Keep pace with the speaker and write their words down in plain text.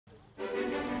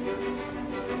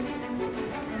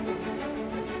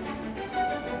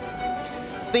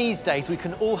These days, we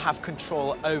can all have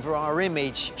control over our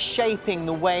image, shaping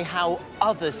the way how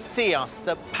others see us.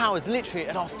 The power's literally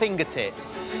at our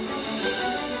fingertips.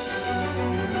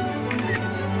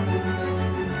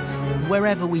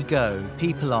 Wherever we go,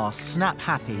 people are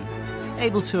snap-happy,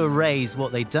 able to erase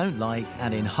what they don't like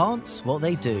and enhance what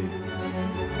they do.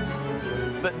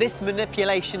 But this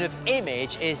manipulation of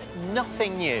image is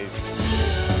nothing new.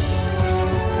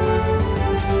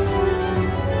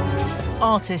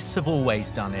 Artists have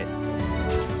always done it,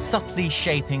 subtly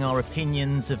shaping our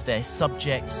opinions of their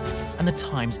subjects and the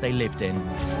times they lived in.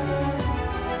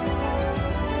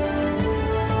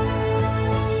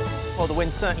 Well, the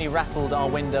wind certainly rattled our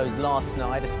windows last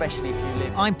night, especially if you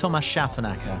live... I'm Tomasz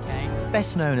Schafernaker,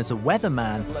 best known as a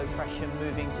weatherman, Low pressure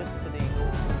moving just to the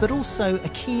north. but also a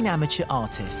keen amateur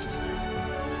artist.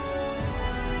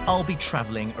 I'll be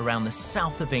travelling around the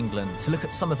south of England to look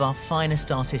at some of our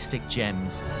finest artistic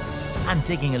gems and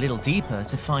digging a little deeper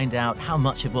to find out how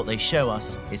much of what they show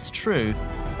us is true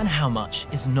and how much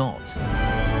is not.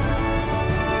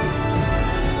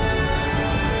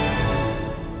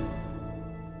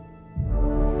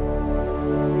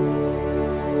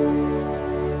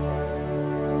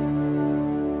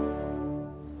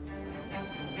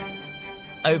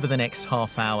 Over the next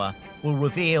half hour, we'll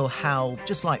reveal how,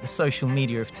 just like the social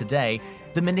media of today,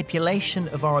 the manipulation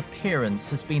of our appearance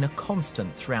has been a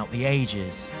constant throughout the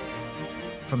ages.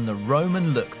 From the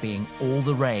Roman look being all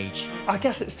the rage. I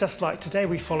guess it's just like today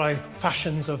we follow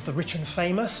fashions of the rich and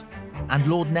famous. And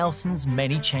Lord Nelson's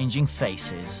many changing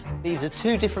faces. These are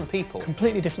two different people.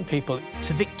 Completely different people.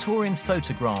 To Victorian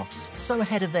photographs so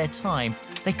ahead of their time,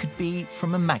 they could be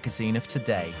from a magazine of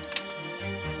today.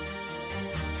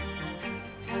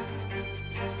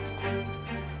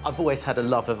 I've always had a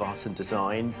love of art and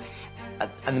design,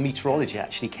 and the meteorology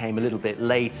actually came a little bit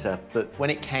later, but when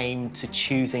it came to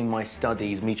choosing my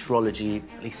studies, meteorology,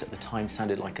 at least at the time,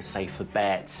 sounded like a safer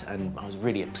bet, and I was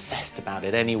really obsessed about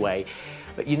it anyway.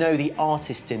 But you know, the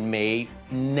artist in me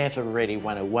never really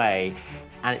went away,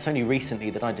 and it's only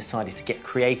recently that I decided to get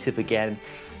creative again,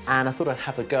 and I thought I'd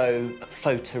have a go at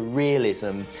photorealism.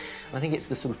 And I think it's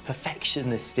the sort of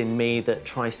perfectionist in me that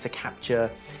tries to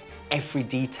capture every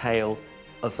detail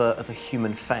of a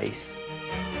human face.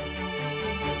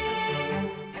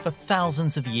 For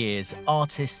thousands of years,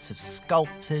 artists have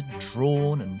sculpted,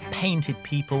 drawn and painted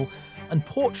people, and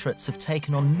portraits have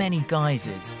taken on many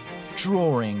guises.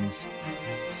 Drawings,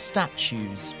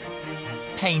 statues,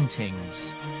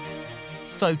 paintings,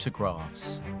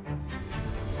 photographs.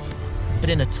 But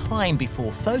in a time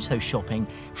before photoshopping,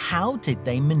 how did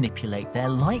they manipulate their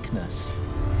likeness?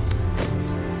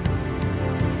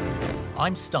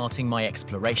 I'm starting my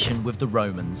exploration with the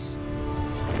Romans.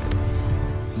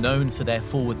 Known for their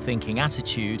forward-thinking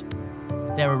attitude,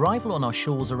 their arrival on our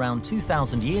shores around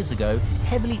 2,000 years ago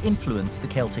heavily influenced the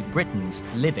Celtic Britons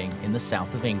living in the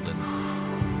south of England.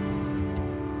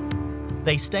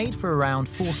 They stayed for around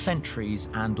 4 centuries,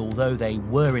 and although they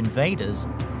were invaders,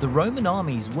 the Roman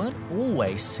armies weren't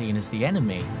always seen as the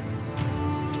enemy.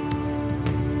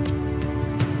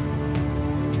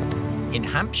 In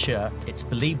Hampshire, it's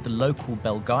believed the local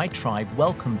Belgae tribe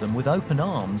welcomed them with open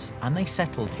arms, and they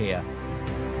settled here,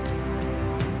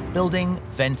 building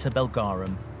Venta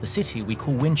Belgarum, the city we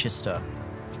call Winchester,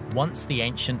 once the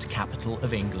ancient capital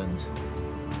of England.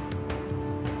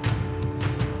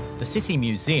 The City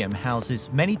Museum houses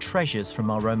many treasures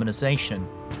from our Romanisation.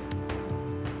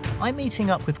 I'm meeting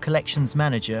up with collections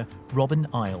manager Robin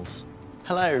Isles.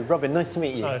 Hello, Robin, nice to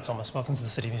meet you. Hello, Thomas. Welcome to the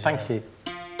City Museum. Thank you.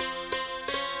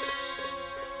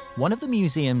 One of the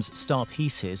museum's star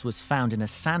pieces was found in a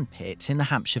sandpit in the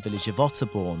Hampshire village of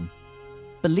Otterbourne.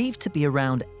 Believed to be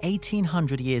around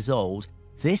 1,800 years old,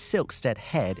 this Silkstead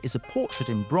head is a portrait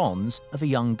in bronze of a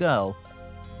young girl.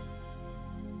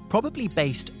 Probably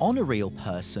based on a real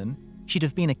person, she'd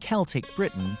have been a Celtic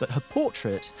Briton, but her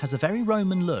portrait has a very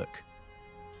Roman look.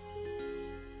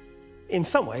 In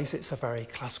some ways, it's a very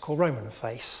classical Roman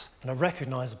face and a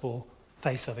recognisable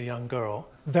face of a young girl.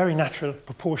 Very natural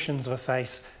proportions of a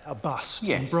face, a bust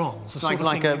in bronze.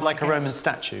 Like a Roman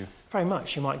statue. Very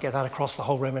much. You might get that across the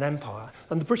whole Roman Empire.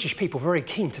 And the British people were very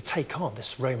keen to take on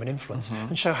this Roman influence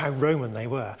and show how Roman they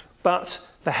were. But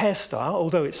the hairstyle,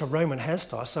 although it's a Roman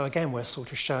hairstyle, so again we're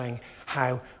sort of showing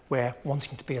how we're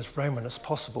wanting to be as Roman as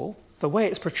possible, the way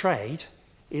it's portrayed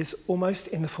is almost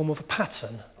in the form of a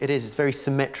pattern. It is, it's very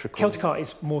symmetrical. Celtic art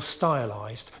is more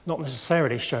stylised, not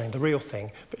necessarily showing the real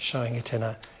thing, but showing it in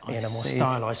a more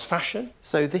stylised fashion.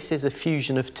 So this is a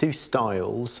fusion of two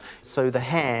styles, so the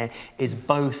hair is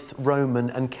both Roman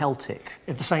and Celtic.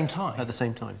 At the same time. At the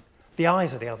same time. The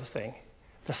eyes are the other thing.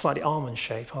 They're slightly almond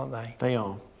shape, aren't they? They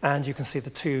are. And you can see the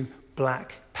two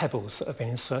black pebbles that have been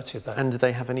inserted there. And do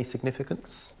they have any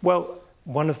significance? Well,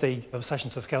 one of the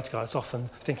obsessions of Celtic art is often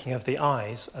thinking of the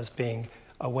eyes as being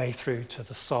a way through to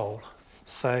the soul.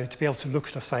 So to be able to look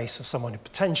at a face of someone who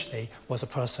potentially was a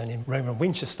person in Roman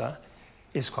Winchester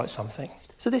is quite something.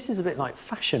 So this is a bit like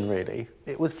fashion, really.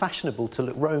 It was fashionable to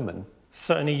look Roman.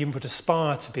 Certainly you would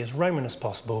aspire to be as Roman as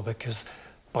possible, because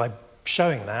by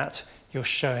showing that, you're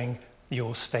showing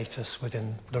your status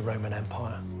within the Roman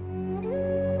Empire.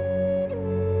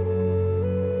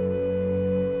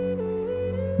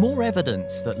 More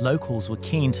evidence that locals were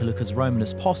keen to look as Roman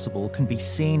as possible can be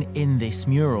seen in this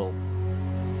mural.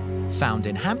 Found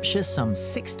in Hampshire some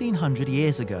 1600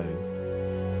 years ago.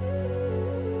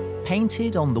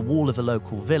 Painted on the wall of a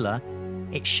local villa,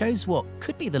 it shows what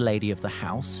could be the lady of the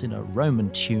house in a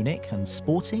Roman tunic and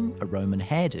sporting a Roman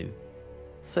hairdo.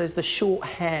 So is the short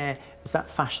hair, was that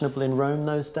fashionable in Rome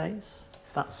those days?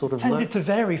 That sort of Tended look? to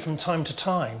vary from time to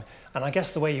time. And I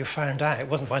guess the way you found out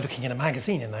wasn't by looking in a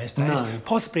magazine in those days, No.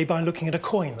 possibly by looking at a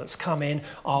coin that's come in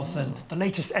of the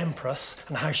latest empress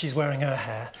and how she's wearing her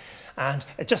hair. And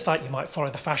just like you might follow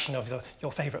the fashion of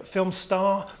your favourite film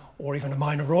star or even a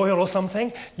minor royal or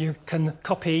something, you can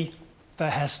copy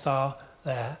their hairstyle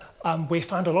there. We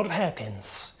found a lot of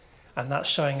hairpins, and that's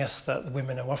showing us that the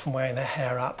women are often wearing their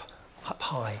hair up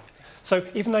high. So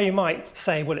even though you might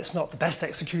say, well, it's not the best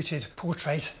executed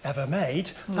portrait ever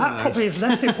made, that probably is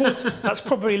less important. That's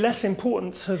probably less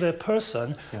important to the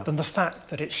person than the fact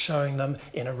that it's showing them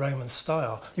in a Roman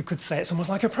style. You could say it's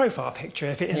almost like a profile picture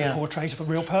if it is a portrait of a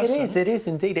real person. It is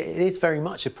indeed. It is very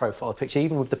much a profile picture,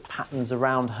 even with the patterns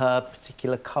around her,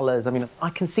 particular colours. I mean,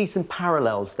 I can see some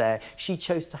parallels there. She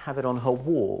chose to have it on her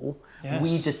wall. Yes.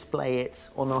 We display it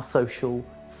on our social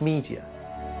media.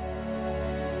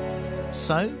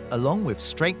 So, along with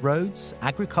straight roads,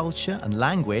 agriculture and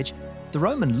language, the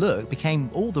Roman look became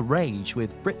all the rage,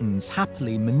 with Britons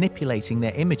happily manipulating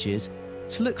their images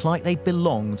to look like they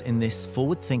belonged in this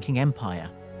forward-thinking empire.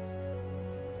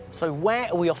 So where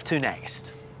are we off to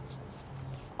next?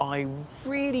 I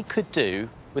really could do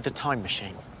with a time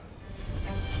machine.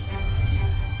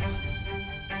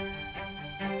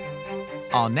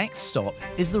 Our next stop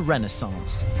is the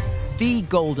Renaissance, the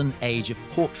golden age of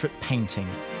portrait painting.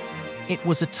 It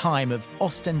was a time of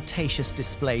ostentatious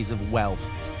displays of wealth,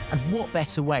 and what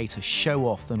better way to show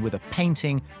off than with a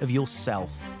painting of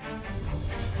yourself?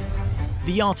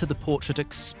 The art of the portrait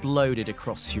exploded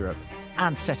across Europe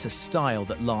and set a style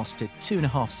that lasted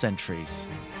 2.5 centuries.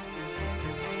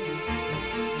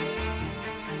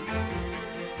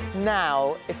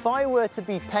 Now, if I were to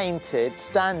be painted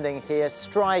standing here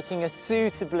striking a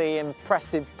suitably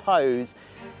impressive pose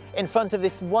in front of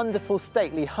this wonderful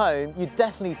stately home, you'd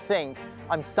definitely think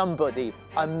I'm somebody,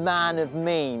 a man of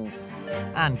means.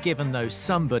 And given those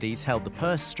somebodies held the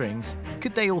purse strings,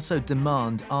 could they also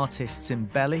demand artists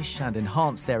embellish and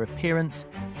enhance their appearance,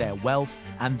 their wealth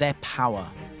and their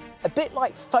power? A bit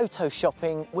like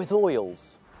photoshopping with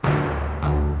oils.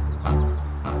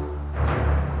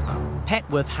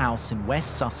 Petworth House in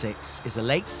West Sussex is a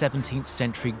late 17th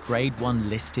century Grade 1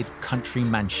 listed country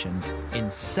mansion in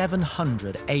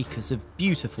 700 acres of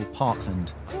beautiful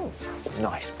parkland. Ooh,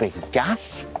 nice big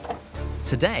gas.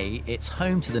 Today, it's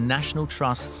home to the National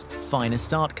Trust's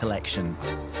finest art collection.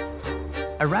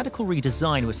 A radical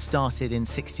redesign was started in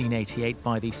 1688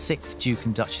 by the 6th Duke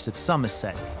and Duchess of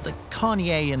Somerset, the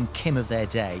Carnier and Kim of their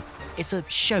day. It's a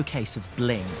showcase of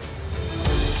bling.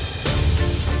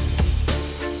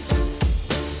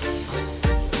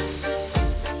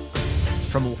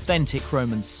 From authentic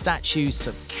Roman statues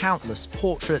to countless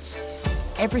portraits,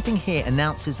 everything here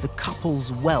announces the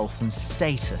couple's wealth and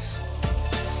status.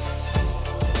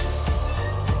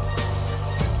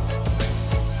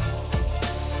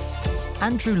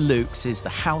 Andrew Lukes is the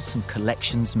house and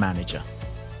collections manager.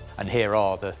 And here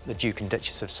are the Duke and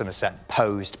Duchess of Somerset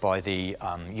posed by the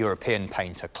European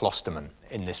painter Closterman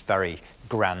in this very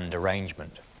grand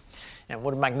arrangement. And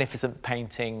what a magnificent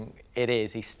painting it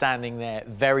is. He's standing there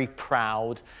very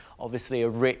proud, obviously a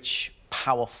rich,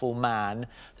 powerful man.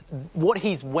 What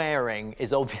he's wearing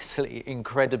is obviously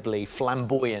incredibly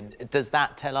flamboyant. Does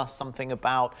that tell us something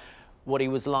about what he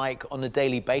was like on a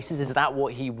daily basis? Is that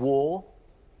what he wore?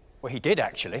 Well, he did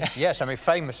actually, yes. I mean,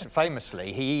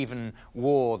 famously, he even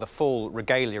wore the full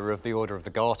regalia of the Order of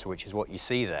the Garter, which is what you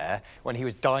see there, when he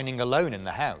was dining alone in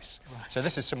the house. Right. So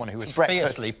this is someone who was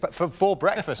fiercely for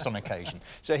breakfast on occasion.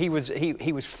 So he was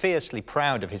fiercely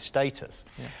proud of his status,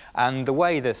 and the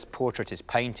way this portrait is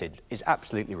painted is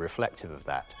absolutely reflective of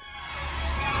that.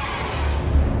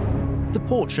 The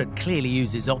portrait clearly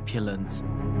uses opulence,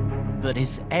 but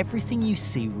is everything you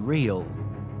see real?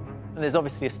 And there's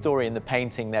obviously a story in the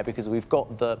painting there because we've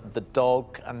got the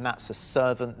dog, and that's a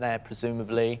servant there,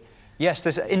 presumably. Yes,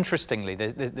 interestingly,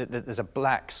 there's a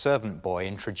black servant boy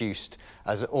introduced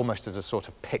as almost as a sort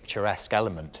of picturesque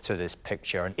element to this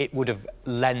picture, and it would have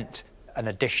lent an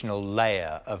additional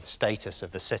layer of status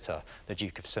of the sitter, the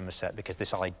Duke of Somerset, because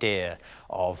this idea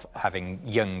of having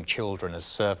young children as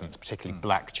servants, particularly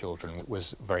black children,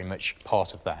 was very much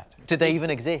part of that. Did they even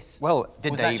exist? Well,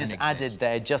 was that just added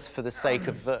there just for the sake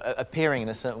of appearing in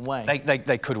a certain way?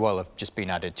 They could well have just been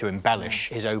added to embellish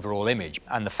his overall image,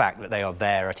 and the fact that they are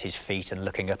there at his feet and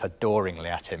looking up adoringly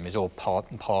at him is all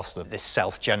part and parcel of this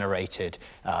self-generated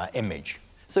image.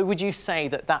 So would you say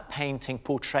that that painting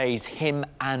portrays him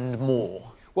and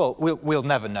more? Well, we'll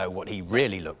never know what he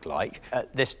really looked like.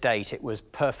 At this date, it was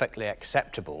perfectly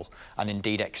acceptable and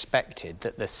indeed expected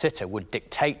that the sitter would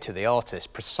dictate to the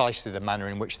artist precisely the manner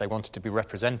in which they wanted to be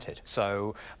represented.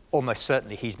 So almost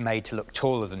certainly he's made to look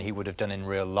taller than he would have done in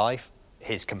real life.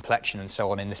 His complexion and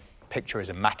so on in this picture is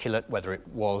immaculate. Whether it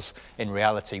was in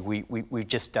reality, we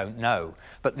just don't know.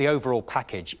 But the overall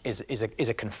package is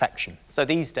a confection. So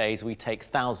these days we take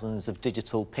thousands of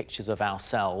digital pictures of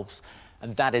ourselves,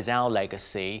 and that is our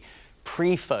legacy.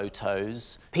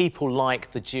 Pre-photos, people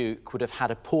like the Duke would have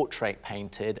had a portrait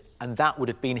painted, and that would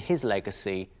have been his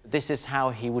legacy. This is how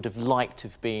he would have liked to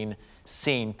have been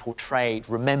seen, portrayed,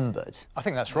 remembered. I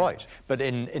think that's right. But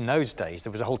in those days,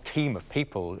 there was a whole team of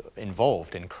people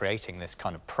involved in creating this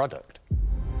kind of product.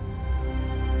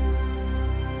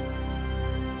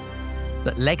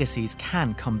 But legacies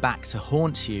can come back to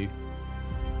haunt you.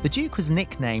 The Duke was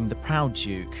nicknamed the Proud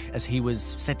Duke, as he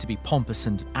was said to be pompous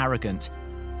and arrogant.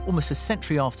 Almost a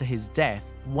century after his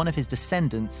death, one of his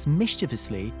descendants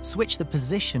mischievously switched the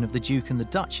position of the Duke and the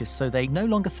Duchess so they no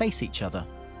longer face each other.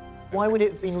 Why would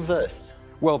it have been reversed?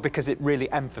 Well, because it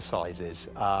really emphasises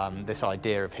this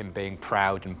idea of him being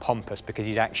proud and pompous, because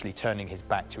he's actually turning his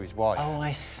back to his wife. Oh,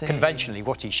 I see. Conventionally,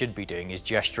 what he should be doing is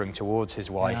gesturing towards his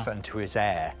wife and to his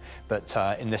heir, but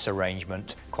in this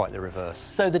arrangement, quite the reverse.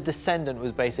 So the descendant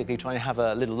was basically trying to have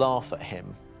a little laugh at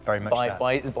him. Very much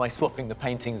by swapping the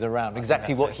paintings around.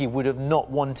 Exactly what he would have not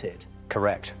wanted.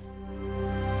 Correct.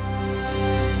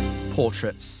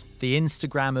 Portraits, the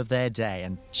Instagram of their day,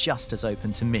 and just as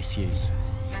open to misuse.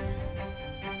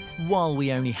 While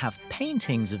we only have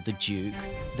paintings of the Duke,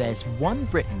 there's one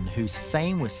Briton whose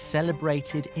fame was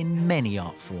celebrated in many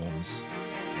art forms.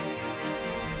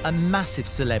 A massive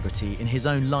celebrity in his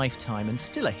own lifetime and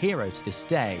still a hero to this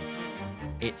day.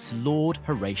 It's Lord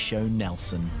Horatio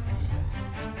Nelson.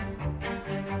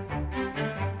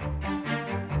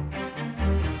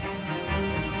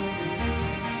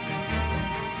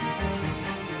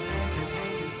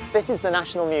 This is the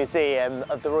National Museum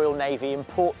of the Royal Navy in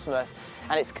Portsmouth,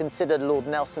 and it's considered Lord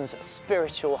Nelson's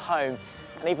spiritual home.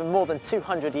 And even more than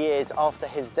 200 years after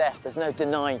his death, there's no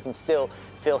denying you can still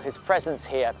feel his presence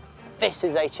here. This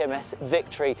is HMS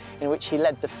Victory, in which he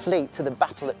led the fleet to the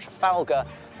battle at Trafalgar,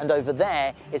 and over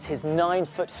there is his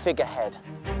 9-foot figurehead.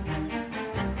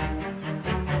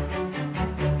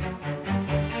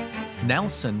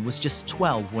 Nelson was just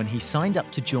 12 when he signed up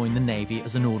to join the Navy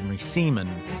as an ordinary seaman.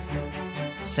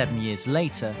 7 years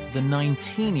later, the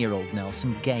 19-year-old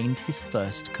Nelson gained his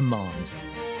first command.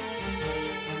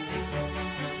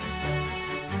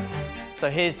 So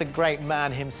here's the great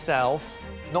man himself,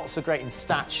 not so great in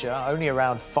stature, only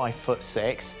around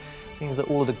 5'6". Seems that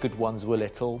all of the good ones were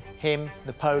little. Him,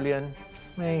 Napoleon,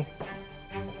 me.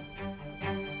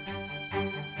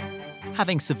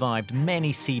 Having survived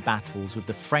many sea battles with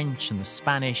the French and the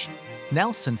Spanish,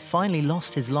 Nelson finally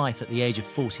lost his life at the age of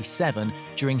 47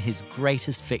 during his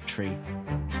greatest victory,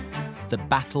 the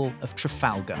Battle of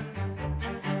Trafalgar.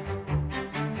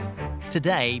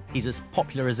 Today, he's as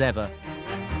popular as ever.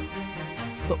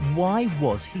 But why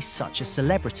was he such a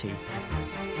celebrity?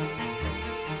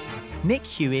 Nick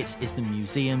Hewitt is the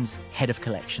museum's head of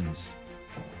collections.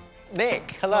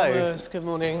 Nick, hello. Thomas, good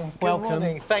morning. Welcome. Good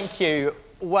morning. Thank you.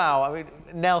 Wow, I mean,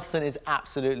 Nelson is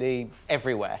absolutely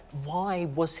everywhere. Why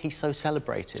was he so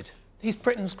celebrated? He's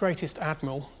Britain's greatest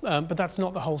admiral, but that's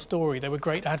not the whole story. There were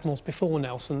great admirals before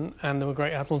Nelson, and there were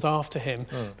great admirals after him.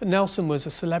 But Nelson was a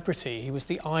celebrity. He was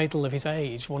the idol of his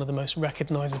age, one of the most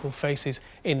recognisable faces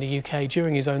in the UK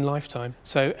during his own lifetime.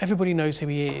 So everybody knows who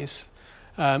he is.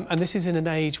 And this is in an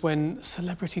age when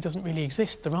celebrity doesn't really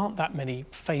exist. There aren't that many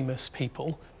famous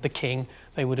people. The King,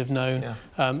 they would have known,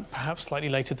 perhaps slightly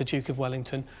later the Duke of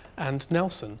Wellington, and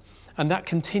Nelson. And that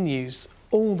continues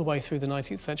all the way through the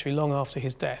 19th century, long after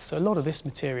his death. So a lot of this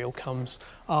material comes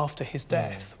after his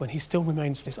death, when he still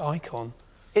remains this icon.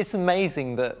 It's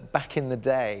amazing that back in the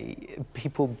day,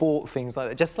 people bought things like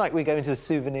that. Just like we go into a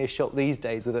souvenir shop these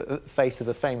days with a face of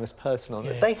a famous person on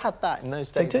it. They had that in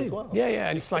those days as well. Yeah, yeah,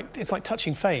 and it's like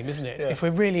touching fame, isn't it? Yeah. If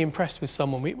we're really impressed with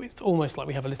someone, it's almost like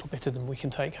we have a little bit of them we can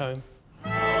take home.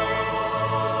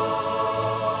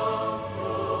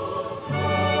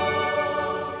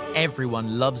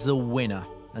 Everyone loves a winner,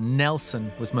 and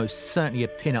Nelson was most certainly a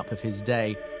pin-up of his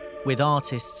day, with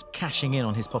artists cashing in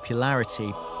on his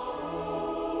popularity.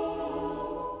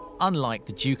 Unlike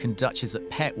the Duke and Duchess at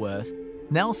Petworth,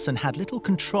 Nelson had little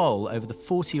control over the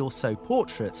 40 or so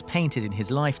portraits painted in his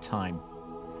lifetime.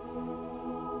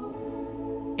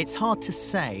 It's hard to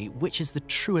say which is the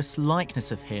truest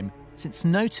likeness of him, since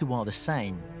no two are the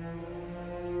same.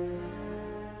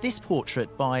 This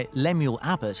portrait by Lemuel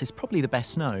Abbott is probably the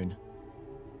best known.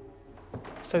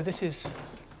 So this is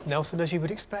Nelson, as you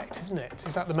would expect, isn't it?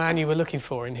 Is that the man you were looking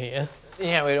for in here?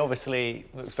 Yeah, it obviously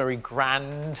looks very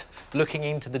grand, looking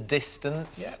into the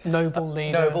distance. Yeah. Noble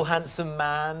leader. Noble, handsome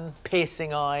man,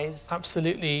 piercing eyes.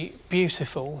 Absolutely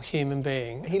beautiful human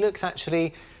being. He looks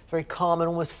actually very calm and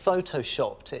almost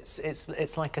photoshopped.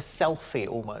 It's like a selfie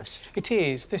almost. It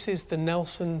is. This is the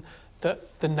Nelson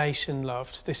that the nation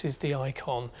loved. This is the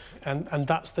icon, and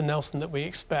that's the Nelson that we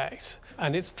expect.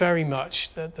 And it's very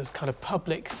much the kind of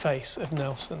public face of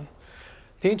Nelson.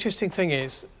 The interesting thing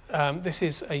is, this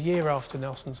is a year after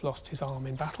Nelson's lost his arm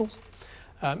in battle.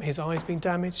 His eye's been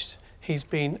damaged. He's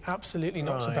been absolutely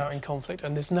knocked about in conflict,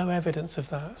 and there's no evidence of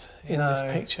that in this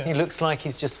picture. He looks like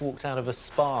he's just walked out of a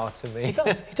spa to me. He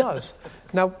does, he does.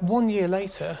 Now, 1 year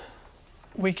later,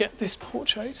 we get this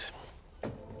portrait.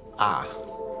 Ah.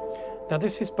 Now,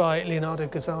 this is by Leonardo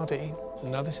Gazzardi. So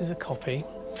now this is a copy.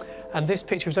 And this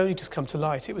picture has only just come to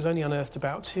light. It was only unearthed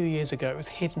about 2 years ago. It was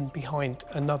hidden behind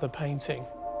another painting.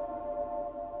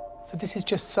 So this is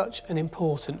just such an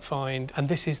important find, and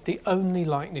this is the only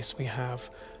likeness we have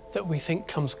that we think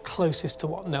comes closest to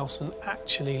what Nelson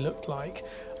actually looked like.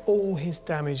 All his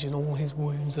damage and all his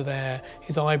wounds are there.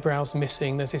 His eyebrows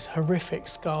missing. There's this horrific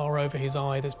scar over his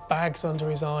eye. There's bags under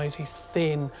his eyes. He's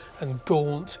thin and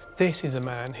gaunt. This is a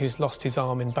man who's lost his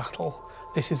arm in battle.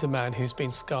 This is a man who's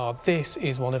been scarred. This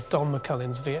is one of Don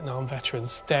McCullen's Vietnam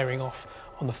veterans staring off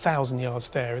on the 1,000-yard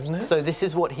stare, isn't it? So this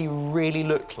is what he really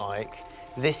looked like.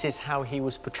 This is how he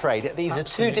was portrayed. These are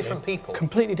two different people.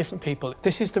 Completely different people.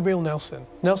 This is the real Nelson.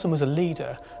 Nelson was a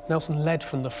leader. Nelson led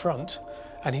from the front,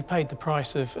 and he paid the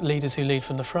price of leaders who lead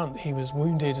from the front. He was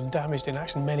wounded and damaged in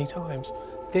action many times.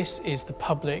 This is the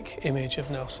public image of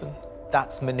Nelson.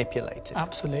 That's manipulated.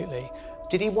 Absolutely.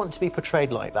 Did he want to be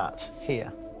portrayed like that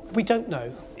here? We don't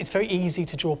know. It's very easy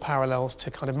to draw parallels to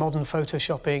kind of modern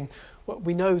photoshopping.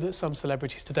 We know that some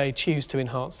celebrities today choose to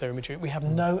enhance their imagery. We have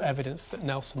no evidence that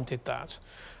Nelson did that.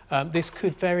 This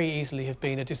could very easily have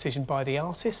been a decision by the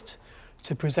artist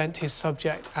to present his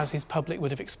subject as his public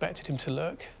would have expected him to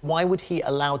look. Why would he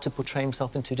allow to portray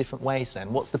himself in two different ways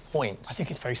then? What's the point? I think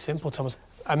it's very simple, Thomas.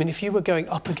 I mean, if you were going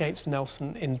up against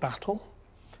Nelson in battle,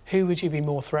 who would you be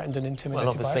more threatened and intimidated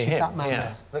by? Well, obviously him. That man yeah.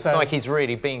 there. Looks like he's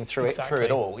really been through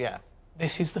it all, yeah.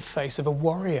 This is the face of a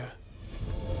warrior.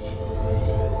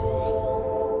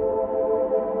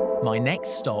 My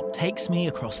next stop takes me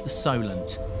across the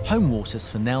Solent, home waters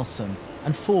for Nelson,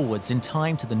 and forwards in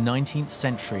time to the 19th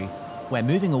century, where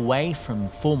moving away from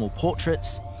formal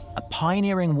portraits, a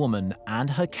pioneering woman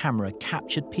and her camera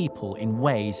captured people in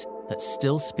ways that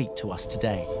still speak to us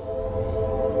today.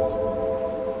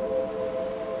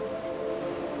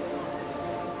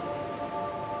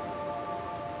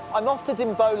 I'm off to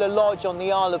Dimbola Lodge on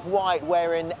the Isle of Wight,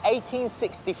 where in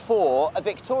 1864, a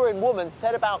Victorian woman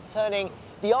set about turning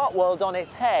the art world on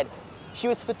its head. She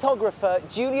was photographer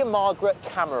Julia Margaret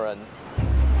Cameron.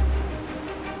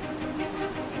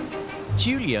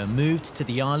 Julia moved to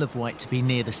the Isle of Wight to be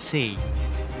near the sea.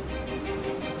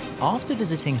 After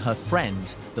visiting her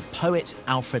friend, the poet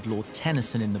Alfred Lord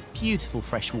Tennyson in the beautiful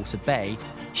freshwater bay,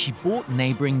 she bought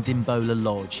neighbouring Dimbola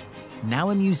Lodge, now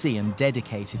a museum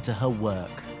dedicated to her work.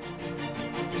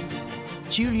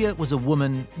 Julia was a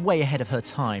woman way ahead of her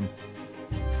time.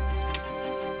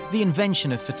 The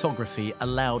invention of photography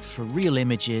allowed for real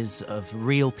images of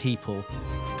real people,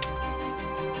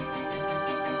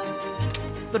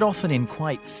 but often in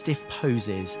quite stiff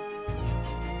poses.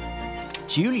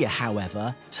 Julia,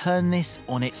 however, turned this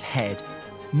on its head,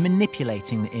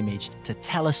 manipulating the image to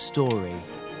tell a story.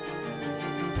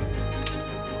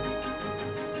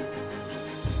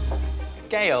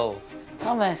 Gail.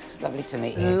 Thomas, lovely to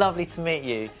meet you. Lovely to meet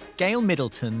you. Gail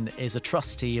Middleton is a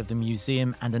trustee of the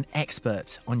museum and an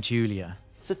expert on Julia.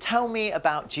 So tell me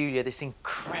about Julia, this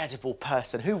incredible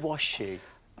person. Who was she?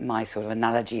 My sort of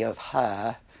analogy of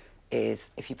her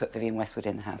is if you put Vivienne Westwood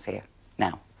in the house here,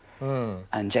 now,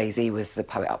 and Jay-Z was the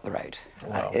poet up the road.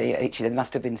 Wow. It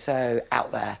must have been so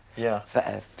out there Yeah.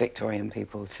 for Victorian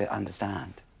people to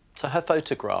understand. So her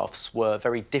photographs were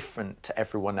very different to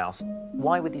everyone else.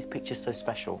 Why were these pictures so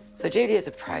special? So Julia's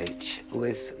approach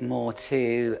was more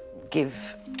to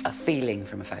give a feeling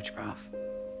from a photograph,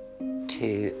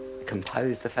 to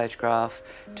compose the photograph,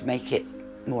 to make it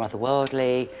more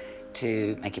otherworldly,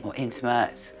 to make it more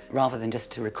intimate, rather than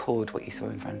just to record what you saw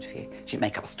in front of you. She'd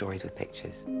make up stories with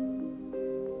pictures.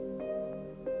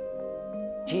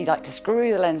 She liked to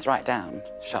screw the lens right down,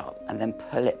 sharp, and then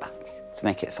pull it back to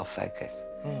make it soft focus.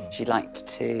 She liked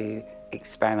to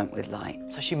experiment with light.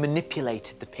 So she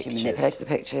manipulated the pictures. She manipulated the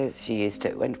pictures. She used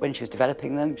to, when she was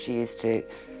developing them, she used to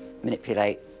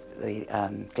manipulate the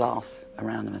glass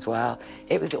around them as well.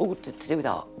 It was all to do with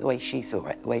art, the way she saw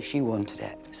it, the way she wanted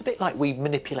it. It's a bit like we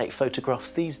manipulate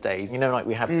photographs these days. You know, like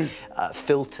we have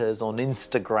filters on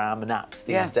Instagram and apps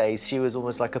these days. She was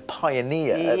almost like a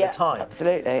pioneer at the time.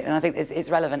 Absolutely. And I think it's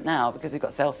relevant now because we've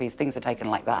got selfies, things are taken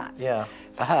like that. Yeah.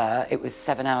 For her, it was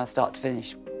 7 hours start to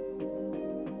finish.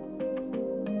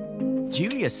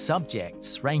 Julia's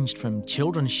subjects ranged from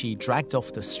children she dragged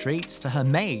off the streets to her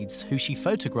maids, who she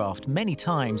photographed many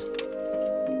times.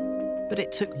 But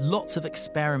it took lots of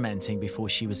experimenting before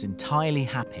she was entirely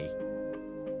happy.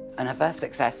 And her first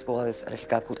success was a little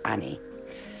girl called Annie.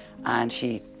 And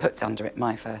she puts under it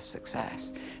my first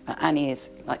success. Now, Annie is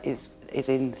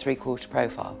in 3/4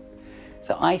 profile.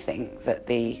 So I think that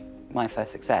my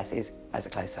first success is as a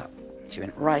close-up. She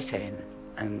went right in,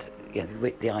 and you know,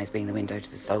 the eyes being the window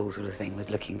to the soul sort of thing, was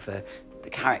looking for the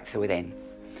character within.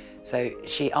 So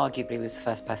she arguably was the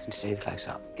first person to do the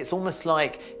close-up. It's almost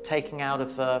like taking out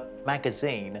of a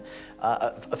magazine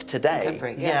of today.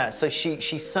 Contemporary, yeah. So she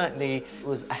certainly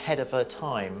was ahead of her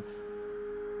time.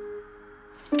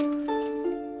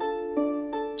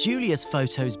 Julia's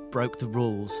photos broke the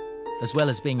rules. As well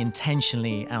as being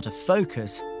intentionally out of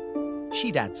focus,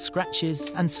 she'd add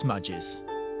scratches and smudges.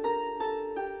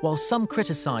 While some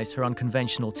criticised her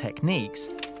unconventional techniques,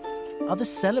 others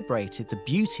celebrated the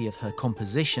beauty of her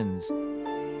compositions.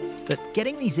 But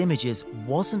getting these images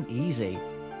wasn't easy.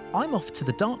 I'm off to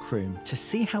the darkroom to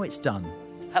see how it's done.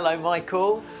 Hello,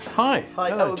 Michael. Hi. Hi.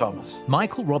 Hello, Thomas.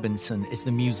 Michael Robinson is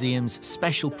the museum's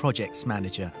special projects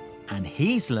manager, and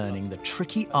he's learning the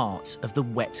tricky art of the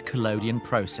wet collodion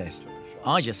process.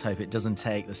 I just hope it doesn't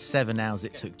take the 7 hours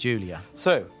it took Julia.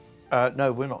 So,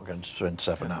 no, we're not going to spend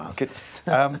 7 hours. Goodness.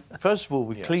 First of all,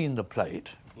 we clean the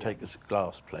plate, take this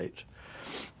glass plate,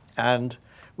 and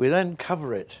we then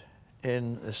cover it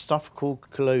in a stuff called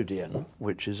collodion,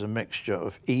 which is a mixture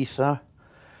of ether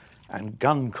and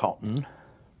gun cotton,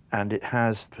 and it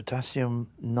has potassium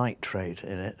nitrate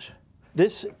in it.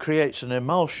 This creates an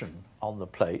emulsion on the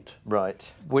plate,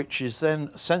 Right. which is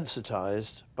then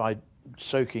sensitized by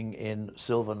soaking in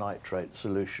silver nitrate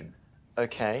solution.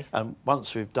 OK. And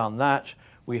once we've done that,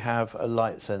 we have a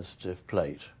light-sensitive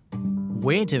plate.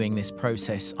 We're doing this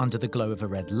process under the glow of a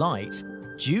red light.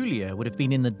 Julia would have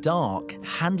been in the dark,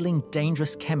 handling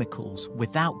dangerous chemicals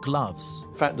without gloves.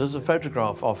 In fact, there's a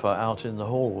photograph of her out in the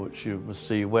hall, which you must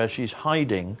see, where she's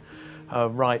hiding her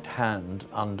right hand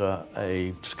under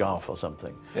a scarf or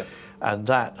something. Yep. And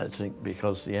that, I think,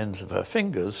 because the ends of her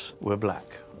fingers were black.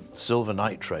 Silver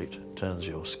nitrate turns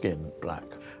your skin black.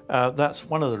 That's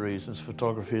one of the reasons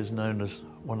photography is known as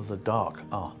one of the dark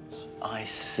arts. I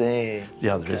see. The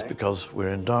other is because we're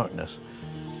in darkness.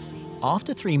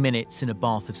 After 3 minutes in a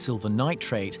bath of silver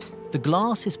nitrate, the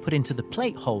glass is put into the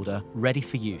plate holder, ready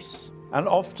for use. And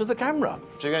off to the camera.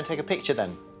 So you're going to take a picture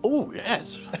then? Oh,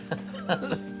 yes.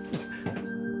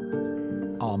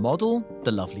 Our model,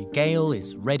 the lovely Gail,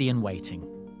 is ready and waiting.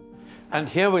 And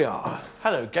here we are.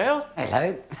 Hello, Gail.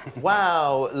 Hello.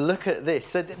 Wow, look at this.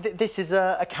 So this is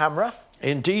a camera?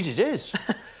 Indeed it is.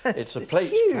 It's a It's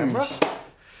plate huge. camera.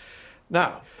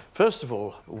 Now, first of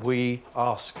all, we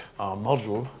ask our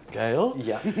model, Gail,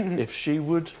 if she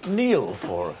would kneel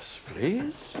for us,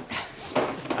 please.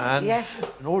 And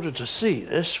Yes. in order to see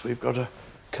this, we've got to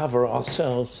cover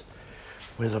ourselves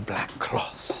with a black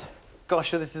cloth.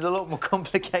 Gosh, well, this is a lot more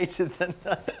complicated than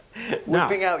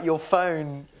whipping out your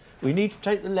phone. We need to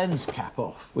take the lens cap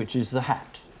off, which is the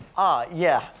hat. Ah,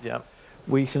 yeah. Yeah.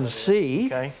 We can see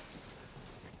OK.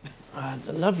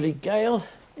 the lovely Gail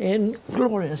in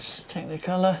glorious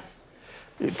Technicolor.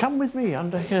 Come with me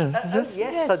under here.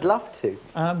 Yes, I'd love to.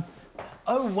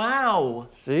 Oh, wow.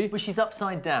 See? Well, she's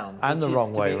upside down. And which the is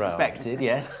wrong to way be round. expected,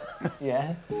 yes.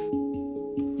 Yeah.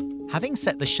 Having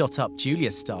set the shot up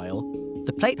Julia style,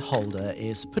 the plate holder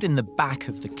is put in the back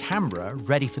of the camera,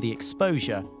 ready for the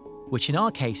exposure, which in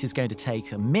our case is going to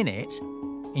take a minute,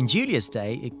 In Julia's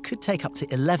day, it could take up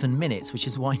to 11 minutes, which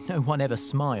is why no one ever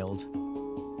smiled.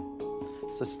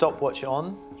 So stopwatch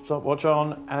on. Stopwatch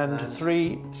on, and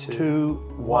 3, 2,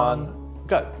 1,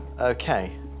 go.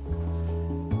 OK.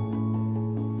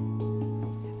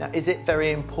 Now, is it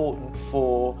very important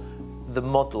for the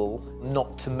model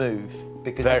not to move?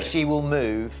 Because if she will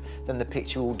move, then the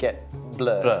picture will get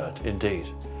blurred. Blurred, indeed.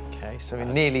 OK, so we're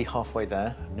nearly halfway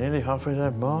there. Nearly halfway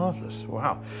there, marvellous,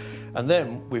 wow. And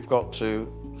then we've got to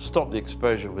stop the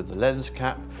exposure with the lens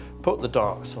cap, put the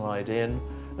dark side in,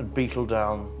 and beetle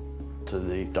down to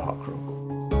the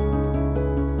darkroom.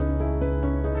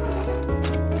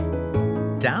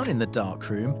 Down in the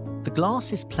darkroom, the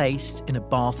glass is placed in a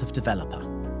bath of developer.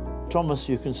 Thomas,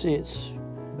 you can see it's...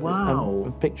 Wow.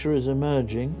 A picture is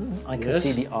emerging. I can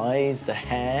see the eyes, the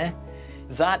hair.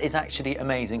 That is actually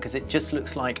amazing because it just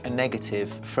looks like a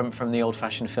negative from the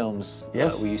old-fashioned films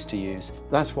that we used to use.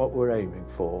 That's what we're aiming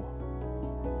for.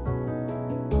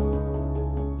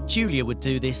 Julia would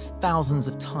do this thousands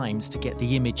of times to get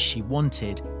the image she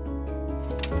wanted.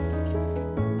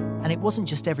 And it wasn't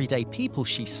just everyday people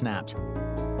she snapped.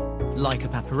 Like a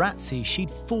paparazzi, she'd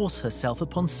force herself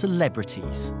upon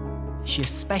celebrities. She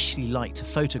especially liked to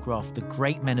photograph the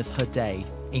great men of her day,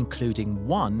 including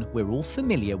one we're all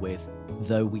familiar with,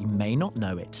 though we may not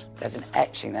know it. There's an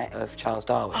etching there of Charles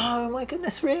Darwin. Oh, my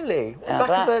goodness, really? Back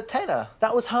of the tenor.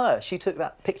 That was her. She took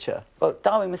that picture. Well,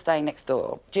 Darwin was staying next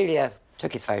door. Julia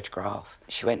took his photograph.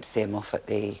 She went to see him off at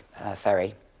the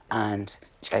ferry, and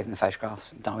she gave him the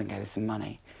photographs, and Darwin gave her some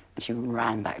money. And she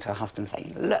ran back to her husband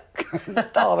saying, look,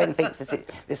 Darwin thinks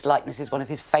this likeness is one of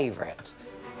his favourites.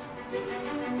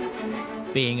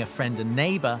 Being a friend and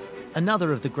neighbour,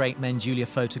 another of the great men Julia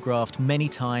photographed many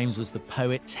times was the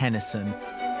poet Tennyson.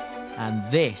 And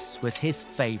this was his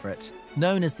favourite,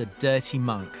 known as the Dirty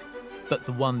Monk. But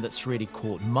the one that's really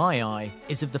caught my eye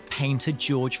is of the painter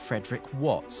George Frederick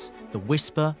Watts, the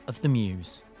Whisper of the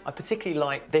Muse. I particularly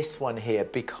like this one here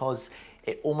because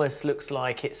it almost looks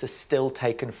like it's a still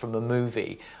taken from a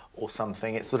movie or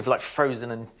something. It's sort of like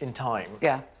frozen in time.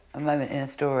 Yeah, a moment in a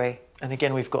story. And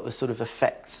again, we've got the sort of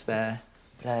effects there.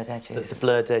 Blurred edges. The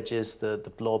blurred edges,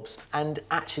 the blobs. And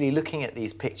actually looking at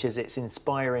these pictures, it's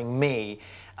inspiring me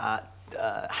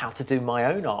how to do my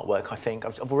own artwork, I think.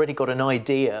 I've already got an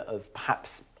idea of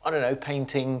perhaps, I don't know,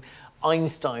 painting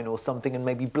Einstein or something and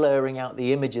maybe blurring out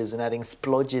the images and adding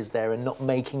splodges there and not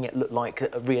making it look like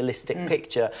a realistic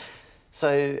picture.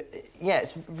 So, yeah,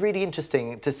 it's really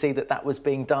interesting to see that that was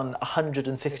being done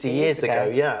 150 years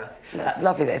ago. Yeah. It's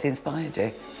lovely that it's inspired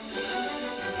you.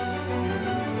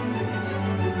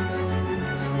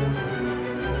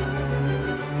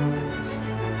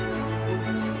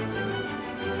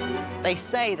 They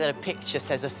say that a picture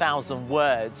says 1,000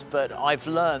 words, but I've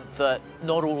learnt that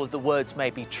not all of the words may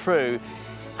be true.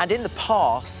 And in the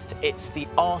past, it's the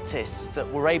artists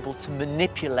that were able to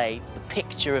manipulate the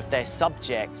picture of their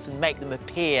subjects and make them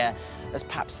appear as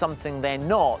perhaps something they're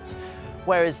not.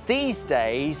 Whereas these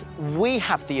days, we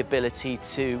have the ability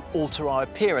to alter our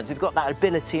appearance. We've got that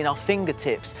ability in our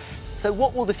fingertips. So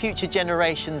what will the future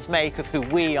generations make of who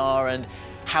we are and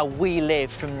how we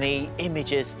live from the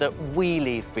images that we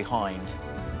leave behind?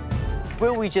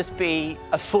 Will we just be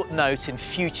a footnote in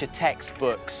future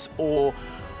textbooks, or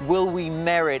will we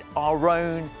merit our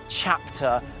own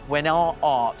chapter when our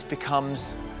art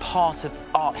becomes part of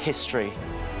art history?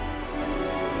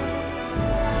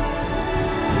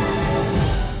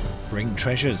 Bring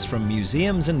treasures from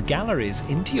museums and galleries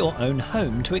into your own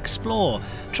home to explore.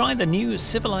 Try the new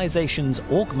Civilisations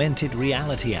augmented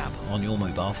reality app on your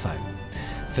mobile phone.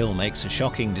 Phil makes a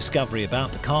shocking discovery about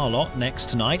the car lot next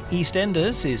tonight.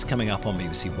 EastEnders is coming up on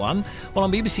BBC One, while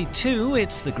on BBC Two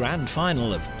it's the grand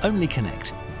final of Only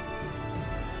Connect.